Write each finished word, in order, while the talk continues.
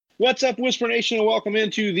What's up, Whisper Nation, and welcome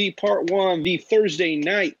into the part one, the Thursday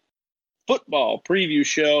night football preview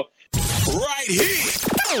show. Right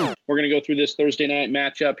here. We're going to go through this Thursday night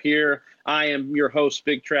matchup here. I am your host,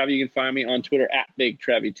 Big Travie. You can find me on Twitter at Big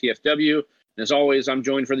Travie TFW. And as always, I'm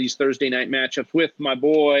joined for these Thursday night matchups with my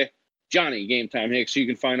boy, Johnny Game Time Hicks, who you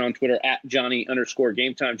can find on Twitter at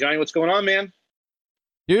Johnny_Game Time. Johnny, what's going on, man?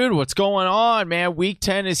 Dude, what's going on, man? Week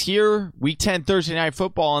 10 is here. Week 10 Thursday Night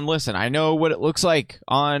Football. And listen, I know what it looks like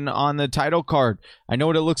on the title card. I know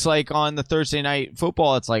what it looks like on the Thursday Night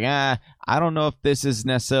Football. It's like, I don't know if this is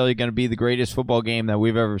necessarily going to be the greatest football game that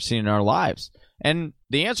we've ever seen in our lives. And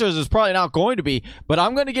the answer is it's probably not going to be. But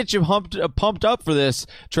I'm going to get you pumped up for this,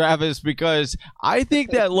 Travis, because I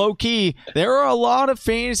think that low-key, there are a lot of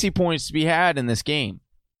fantasy points to be had in this game.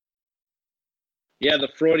 Yeah, the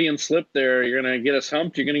Freudian slip there. You're going to get us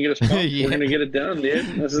humped. You're going to get us pumped. Yeah. We're going to get it done, dude.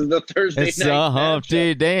 This is the Thursday It's night a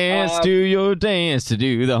Humpty matchup. dance, do your dance to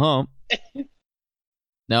do the hump.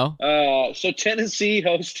 No? So Tennessee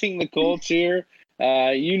hosting the Colts here.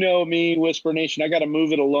 You know me, Whisper Nation. I got to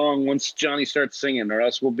move it along once Johnny starts singing, or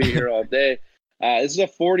else we'll be here all day. This is a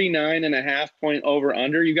 49.5-point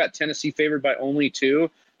over-under. You got Tennessee favored by only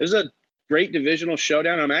 2. This is a great divisional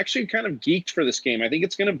showdown. I'm actually kind of geeked for this game. I think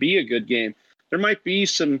it's going to be a good game. There might be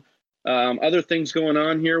some other things going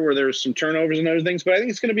on here where there's some turnovers and other things, but I think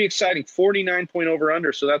it's going to be exciting. 49-point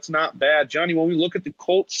over-under, so that's not bad. Johnny, when we look at the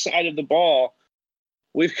Colts side of the ball,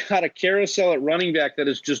 we've got a carousel at running back that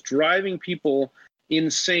is just driving people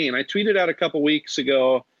insane. I tweeted out a couple weeks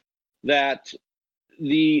ago that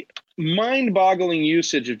the mind-boggling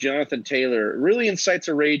usage of Jonathan Taylor really incites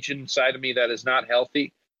a rage inside of me that is not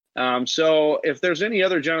healthy. So if there's any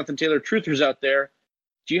other Jonathan Taylor truthers out there,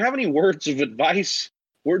 do you have any words of advice,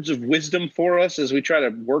 words of wisdom for us as we try to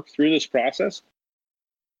work through this process?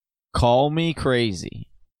 Call me crazy,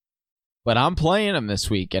 but I'm playing him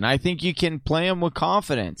this week, and I think you can play him with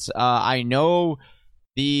confidence. I know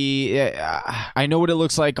what it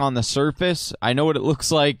looks like on the surface. I know what it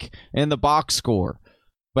looks like in the box score.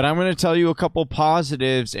 But I'm going to tell you a couple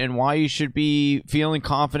positives and why you should be feeling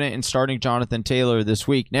confident in starting Jonathan Taylor this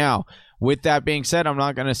week. Now, with that being said, I'm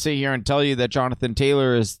not going to sit here and tell you that Jonathan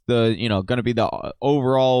Taylor is going to be the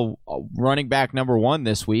overall running back number 1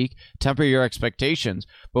 this week. Temper your expectations.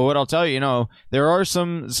 But what I'll tell you, there are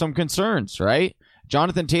some concerns, right?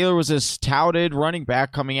 Jonathan Taylor was this touted running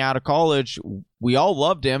back coming out of college. We all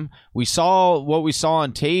loved him. We saw what we saw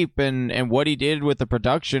on tape and what he did with the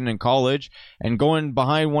production in college and going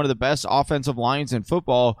behind one of the best offensive lines in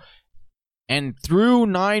football. And through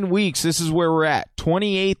 9 weeks, this is where we're at.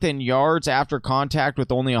 28th in yards after contact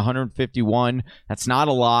with only 151. That's not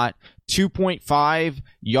a lot. 2.5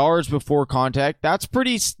 yards before contact. That's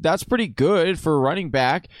pretty good for a running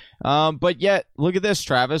back. But yet, look at this,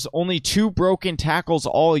 Travis. Only 2 broken tackles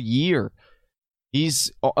all year.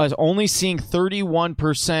 He's only seeing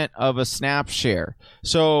 31% of a snap share.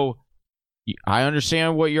 So I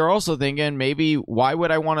understand what you're also thinking. Maybe why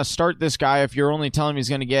would I want to start this guy if you're only telling me he's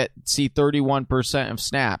going to see 31% of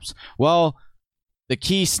snaps? Well, the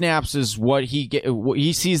key snaps is what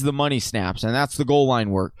he sees the money snaps, and that's the goal line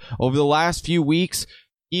work. Over the last few weeks,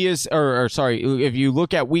 he is, if you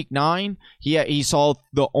look at week 9, he saw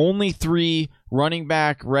the only 3 running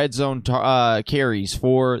back red zone carries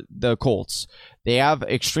for the Colts. They have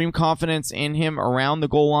extreme confidence in him around the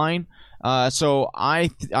goal line. So I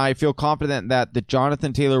feel confident that the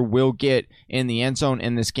Jonathan Taylor will get in the end zone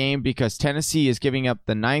in this game because Tennessee is giving up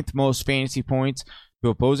the 9th most fantasy points to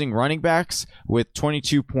opposing running backs with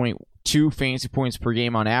 22.2 fantasy points per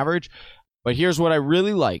game on average. But here's what I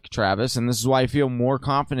really like, Travis, and this is why I feel more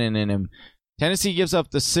confident in him. Tennessee gives up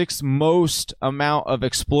the 6th most amount of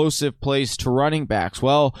explosive plays to running backs.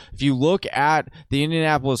 Well, if you look at the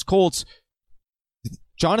Indianapolis Colts,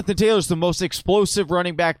 Jonathan Taylor's the most explosive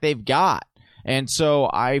running back they've got. And so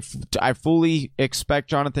I fully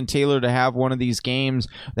expect Jonathan Taylor to have one of these games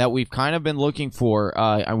that we've kind of been looking for.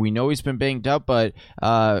 And we know he's been banged up, but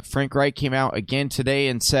Frank Reich came out again today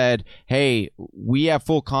and said, hey, we have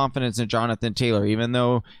full confidence in Jonathan Taylor, even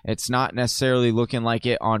though it's not necessarily looking like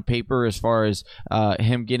it on paper as far as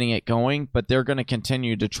him getting it going, but they're going to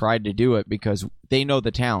continue to try to do it because they know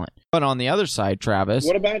the talent. But on the other side, Travis.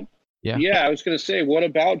 What about... Yeah, I was going to say, what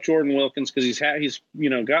about Jordan Wilkins? Because he's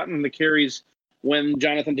gotten the carries when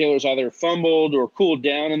Jonathan Taylor's either fumbled or cooled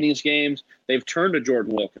down in these games. They've turned to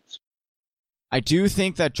Jordan Wilkins. I do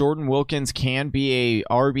think that Jordan Wilkins can be a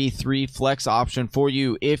RB3 flex option for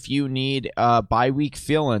you if you need bye-week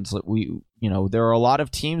fill-ins. There are a lot of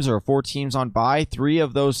teams. There are 4 teams on bye. 3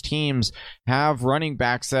 of those teams have running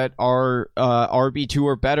backs that are RB2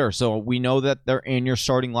 or better. So we know that they're in your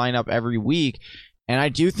starting lineup every week. And I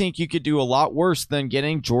do think you could do a lot worse than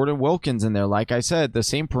getting Jordan Wilkins in there. Like I said, the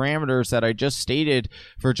same parameters that I just stated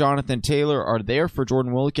for Jonathan Taylor are there for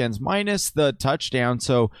Jordan Wilkins, minus the touchdown.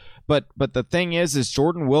 So, but the thing is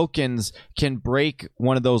Jordan Wilkins can break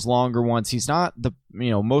one of those longer ones. He's not the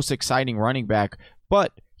most exciting running back,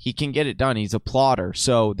 but he can get it done. He's a plotter.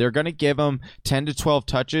 So they're going to give him 10 to 12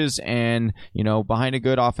 touches and, behind a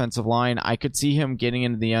good offensive line, I could see him getting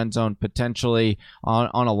into the end zone potentially on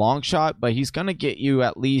a long shot, but he's going to get you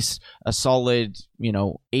at least a solid,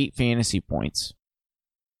 8 fantasy points.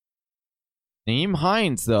 Nyheim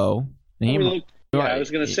Hines, though. I was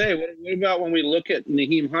going to say, what about when we look at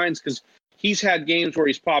Nyheim Hines? Because he's had games where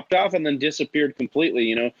he's popped off and then disappeared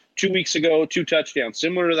completely. 2 weeks ago, 2 touchdowns,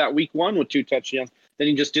 similar to that week 1 with 2 touchdowns. Then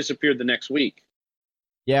he just disappeared the next week.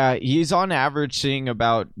 Yeah, he's on average seeing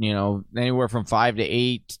about, anywhere from 5 to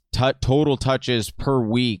 8 total touches per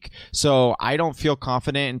week. So I don't feel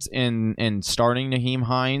confident in starting Nyheim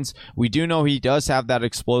Hines. We do know he does have that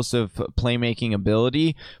explosive playmaking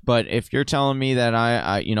ability, but if you're telling me that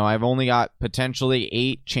I've only got potentially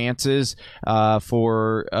 8 chances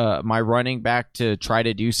for my running back to try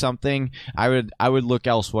to do something, I would look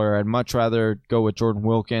elsewhere. I'd much rather go with Jordan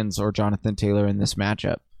Wilkins or Jonathan Taylor in this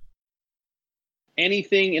matchup.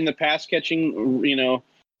 Anything in the pass catching,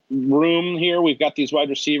 room here. We've got these wide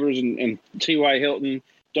receivers and T.Y. Hilton.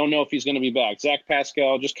 Don't know if he's going to be back. Zach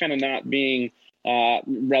Pascal just kind of not being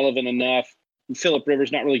relevant enough. Phillip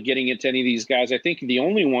Rivers not really getting it to any of these guys. I think the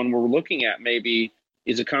only one we're looking at maybe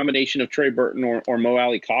is a combination of Trey Burton or Mo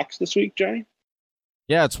Alley Cox this week, Johnny.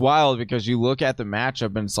 Yeah, it's wild because you look at the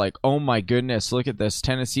matchup and it's like, oh my goodness, look at this.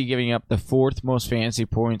 Tennessee giving up the 4th most fantasy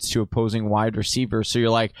points to opposing wide receivers. So you're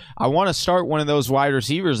like, I want to start one of those wide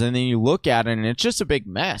receivers. And then you look at it and it's just a big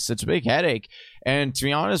mess. It's a big headache. And to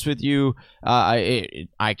be honest with you,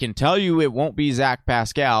 I can tell you it won't be Zach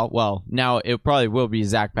Pascal. Well, now it probably will be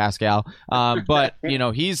Zach Pascal. But,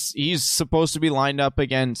 he's supposed to be lined up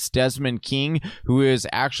against Desmond King, who is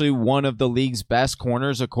actually one of the league's best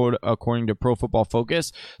corners, according to Pro Football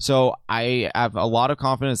Focus. So I have a lot of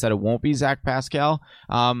confidence that it won't be Zach Pascal.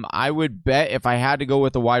 I would bet if I had to go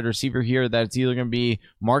with a wide receiver here that it's either going to be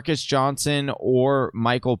Marcus Johnson or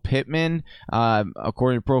Michael Pittman.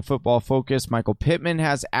 According to Pro Football Focus, Michael Pittman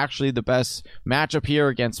has actually the best matchup here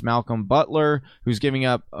against Malcolm Butler, who's giving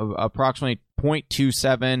up approximately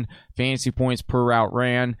 0.27 fantasy points per route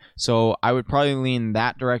ran. So I would probably lean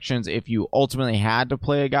that direction if you ultimately had to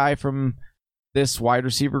play a guy from this wide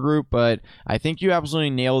receiver group. But I think you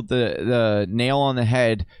absolutely nailed the nail on the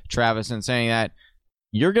head, Travis, in saying that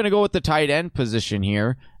you're going to go with the tight end position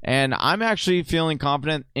here. And I'm actually feeling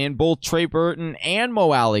confident in both Trey Burton and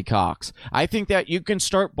Mo Alley Cox. I think that you can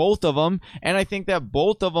start both of them, and I think that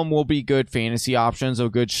both of them will be good fantasy options, a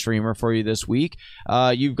good streamer for you this week.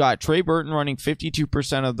 You've got Trey Burton running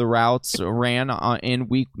 52% of the routes ran in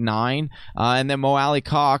week 9, and then Mo Alley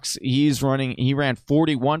Cox, he ran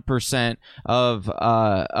 41% of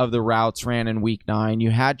the routes ran in week 9. You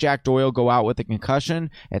had Jack Doyle go out with a concussion.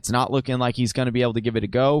 It's not looking like he's going to be able to give it a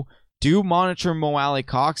go. Do monitor Mo Alley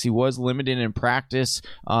Cox. He was limited in practice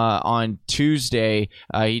on Tuesday.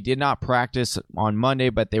 He did not practice on Monday,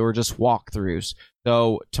 but they were just walkthroughs.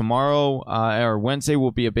 So tomorrow or Wednesday will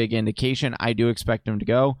be a big indication. I do expect him to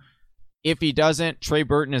go. If he doesn't, Trey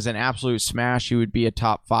Burton is an absolute smash. He would be a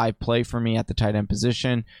top 5 play for me at the tight end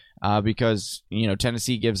position because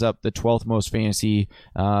Tennessee gives up the 12th most fantasy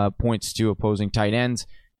points to opposing tight ends.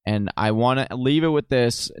 And I want to leave it with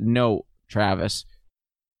this note, Travis.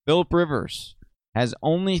 Phillip Rivers has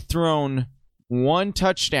only thrown 1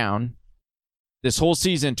 touchdown this whole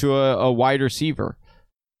season to a wide receiver,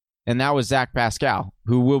 and that was Zach Pascal,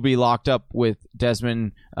 who will be locked up with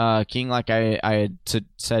Desmond King, like I had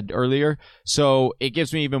said earlier. So it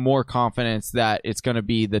gives me even more confidence that it's going to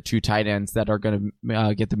be the 2 tight ends that are going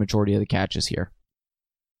to get the majority of the catches here.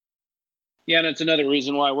 Yeah, and it's another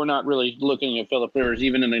reason why we're not really looking at Phillip Rivers,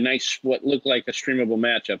 even in a nice, what looked like a streamable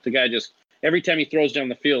matchup. The guy just, every time he throws down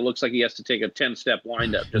the field, looks like he has to take a 10-step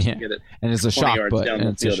windup just to get it. And it's a 20 shock yards put. down And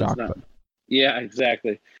the it's field. a shock put. Yeah,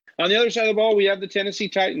 exactly. On the other side of the ball, we have the Tennessee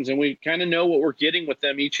Titans, and we kind of know what we're getting with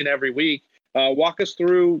them each and every week. Walk us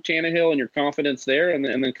through Tannehill and your confidence there, and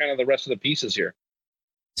then kind of the rest of the pieces here.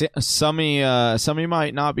 Some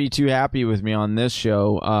might not be too happy with me on this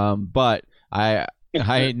show, but I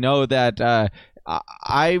know that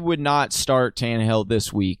I would not start Tannehill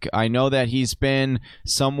this week. I know that he's been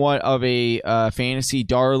somewhat of a fantasy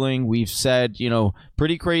darling. We've said,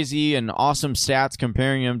 pretty crazy and awesome stats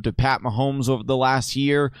comparing him to Pat Mahomes over the last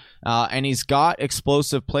year. And he's got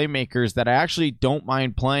explosive playmakers that I actually don't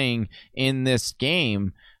mind playing in this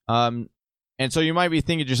game. And And so you might be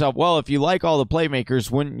thinking to yourself, well, if you like all the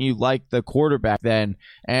playmakers, wouldn't you like the quarterback then?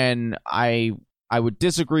 And I would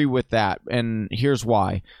disagree with that, and here's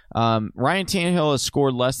why. Ryan Tannehill has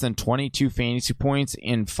scored less than 22 fantasy points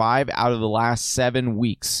in 5 out of the last 7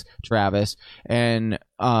 weeks, Travis. And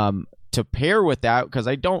to pair with that, because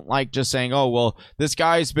I don't like just saying, oh, well, this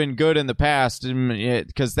guy's been good in the past,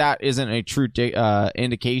 because that isn't a true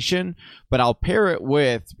indication, but I'll pair it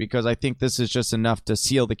with, because I think this is just enough to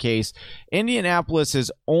seal the case. Indianapolis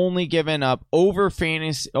has only given up over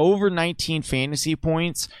 19 fantasy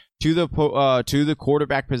points to the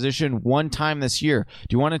quarterback position one time this year.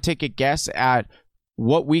 Do you want to take a guess at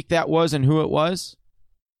what week that was and who it was?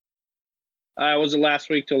 Was it last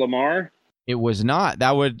week to Lamar? It was not.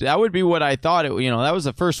 That would be what I thought. That was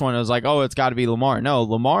the first one. I was like, oh, it's got to be Lamar. No,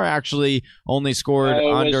 Lamar actually only scored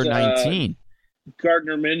under 19.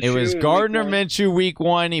 Gardner Minshew. It was Gardner Minshew week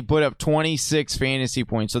 1. He put up 26 fantasy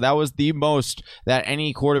points. So that was the most that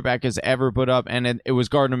any quarterback has ever put up, and it was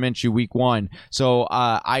Gardner Minshew week 1. So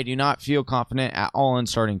I do not feel confident at all in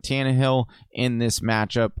starting Tannehill in this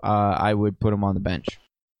matchup. I would put him on the bench.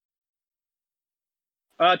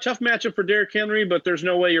 Tough matchup for Derrick Henry, but there's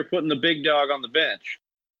no way you're putting the big dog on the bench.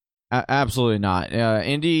 Absolutely not.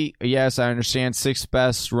 Indy, yes, I understand, 6th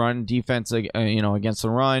best run defense, against the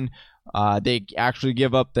run. They actually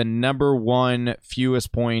give up the number 1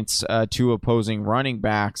 fewest points to opposing running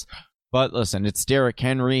backs. But listen, it's Derrick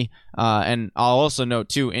Henry. And I'll also note,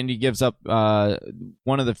 too, Indy gives up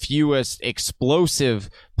one of the fewest explosive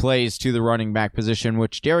plays to the running back position,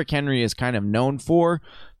 which Derrick Henry is kind of known for.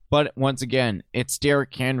 But once again, it's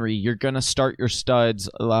Derrick Henry. You're going to start your studs,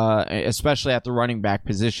 especially at the running back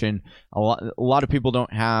position. A lot of people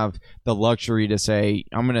don't have the luxury to say,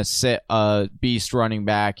 I'm going to sit a beast running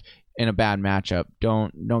back in a bad matchup.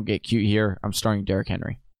 Don't get cute here. I'm starting Derrick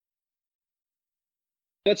Henry.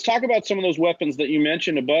 Let's talk about some of those weapons that you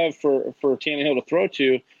mentioned above for Tannehill to throw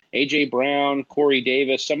to. A.J. Brown, Corey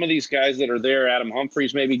Davis, some of these guys that are there. Adam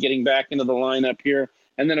Humphries maybe getting back into the lineup here.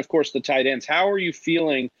 And then, of course, the tight ends. How are you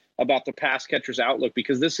feeling about the pass catcher's outlook?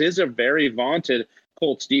 Because this is a very vaunted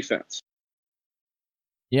Colts defense.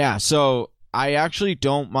 Yeah, so I actually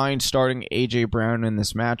don't mind starting A.J. Brown in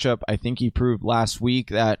this matchup. I think he proved last week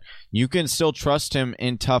that you can still trust him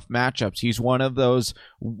in tough matchups. He's one of those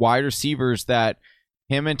wide receivers that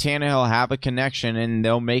him and Tannehill have a connection, and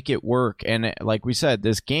they'll make it work. And like we said,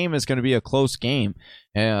 this game is going to be a close game.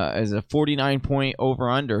 As a 49-point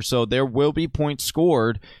over-under, so there will be points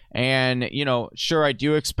scored. And, sure, I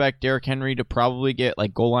do expect Derrick Henry to probably get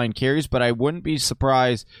goal line carries, but I wouldn't be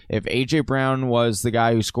surprised if A.J. Brown was the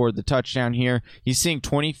guy who scored the touchdown here. He's seeing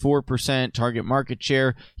 24% target market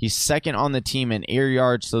share. He's second on the team in air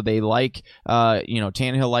yards, so they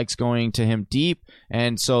Tannehill likes going to him deep,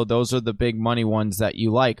 and so those are the big money ones that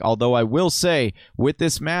you like. Although I will say, with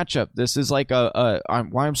this matchup, this is why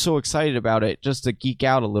I'm so excited about it, just to geek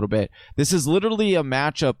out a little bit. This is literally a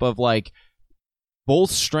matchup of both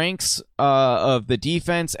strengths of the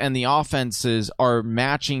defense and the offenses are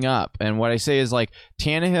matching up. And what I say is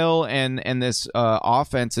Tannehill and this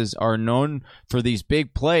offenses are known for these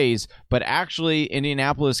big plays, but actually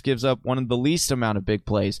Indianapolis gives up one of the least amount of big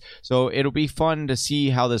plays. So it'll be fun to see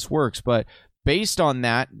how this works. But based on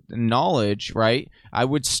that knowledge, right, I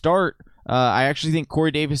would start. I actually think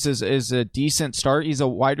Corey Davis is a decent start. He's a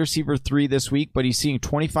wide receiver 3 this week, but he's seeing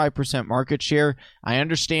 25% market share. I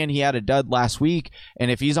understand he had a dud last week,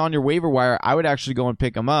 and if he's on your waiver wire, I would actually go and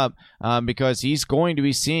pick him up because he's going to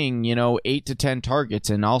be seeing 8 to 10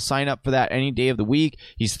 targets, and I'll sign up for that any day of the week.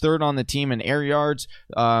 He's 3rd on the team in air yards,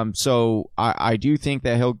 so I do think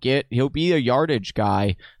that he'll be a yardage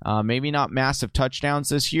guy. Maybe not massive touchdowns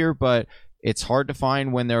this year, but it's hard to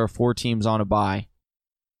find when there are 4 teams on a bye.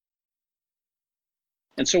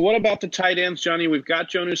 And so what about the tight ends, Johnny? We've got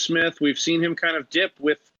Jonnu Smith. We've seen him kind of dip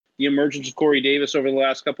with the emergence of Corey Davis over the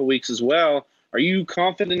last couple of weeks as well. Are you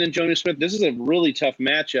confident in Jonnu Smith? This is a really tough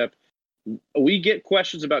matchup. We get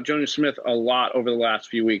questions about Jonnu Smith a lot over the last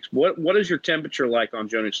few weeks. What is your temperature like on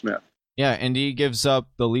Jonnu Smith? Yeah, Indy gives up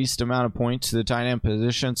the least amount of points to the tight end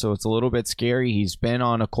position, so it's a little bit scary. He's been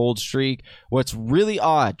on a cold streak. What's really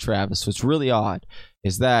odd, Travis,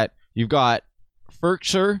 is that you've got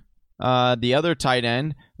Firkser, the other tight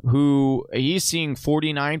end, who he's seeing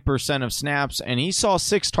 49% of snaps, and he saw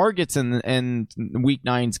 6 targets in Week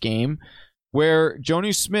 9's game, where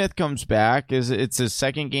Jonnu Smith comes back. It's his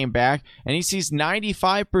second game back, and he sees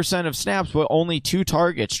 95% of snaps, but only 2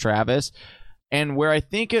 targets, Travis. And where I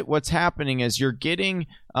think what's happening is you're getting,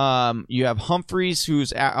 you have Humphreys,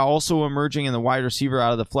 who's also emerging in the wide receiver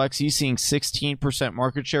out of the flex. He's seeing 16%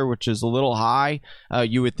 market share, which is a little high,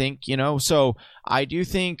 you would think, So I do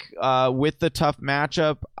think with the tough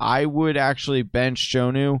matchup, I would actually bench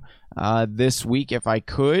Jonnu this week if I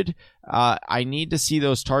could. I need to see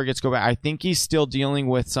those targets go back. I think he's still dealing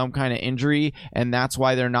with some kind of injury, and that's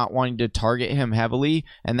why they're not wanting to target him heavily,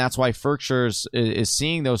 and that's why Firkshire is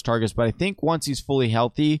seeing those targets. But I think once he's fully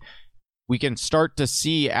healthy, we can start to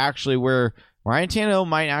see actually where Ryan Tannehill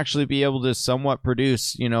might actually be able to somewhat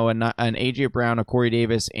produce, an A.J. Brown, a Corey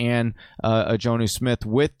Davis, and a Jonnu Smith,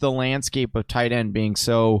 with the landscape of tight end being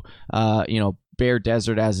so, bare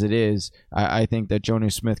desert as it is. I think that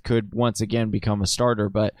Jonnu Smith could once again become a starter,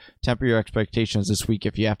 but temper your expectations this week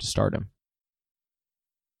if you have to start him.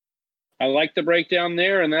 I like the breakdown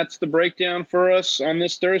there, and that's the breakdown for us on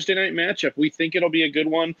this Thursday night matchup. We think it'll be a good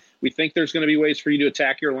one. We think there's going to be ways for you to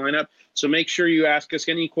attack your lineup. So make sure you ask us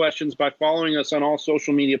any questions by following us on all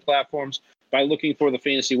social media platforms, by looking for the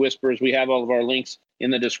Fantasy Whispers. We have all of our links in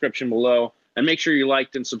the description below. And make sure you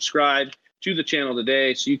liked and subscribed to the channel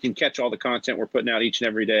today so you can catch all the content we're putting out each and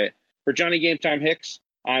every day. For Johnny Game Time Hicks,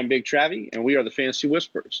 I'm Big Travie, and we are the Fantasy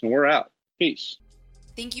Whisperers, and we're out. Peace.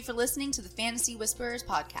 Thank you for listening to the Fantasy Whisperers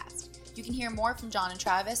podcast. You can hear more from John and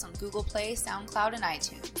Travis on Google Play, SoundCloud, and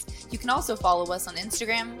iTunes. You can also follow us on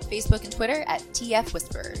Instagram, Facebook, and Twitter at TF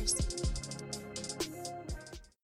Whisperers.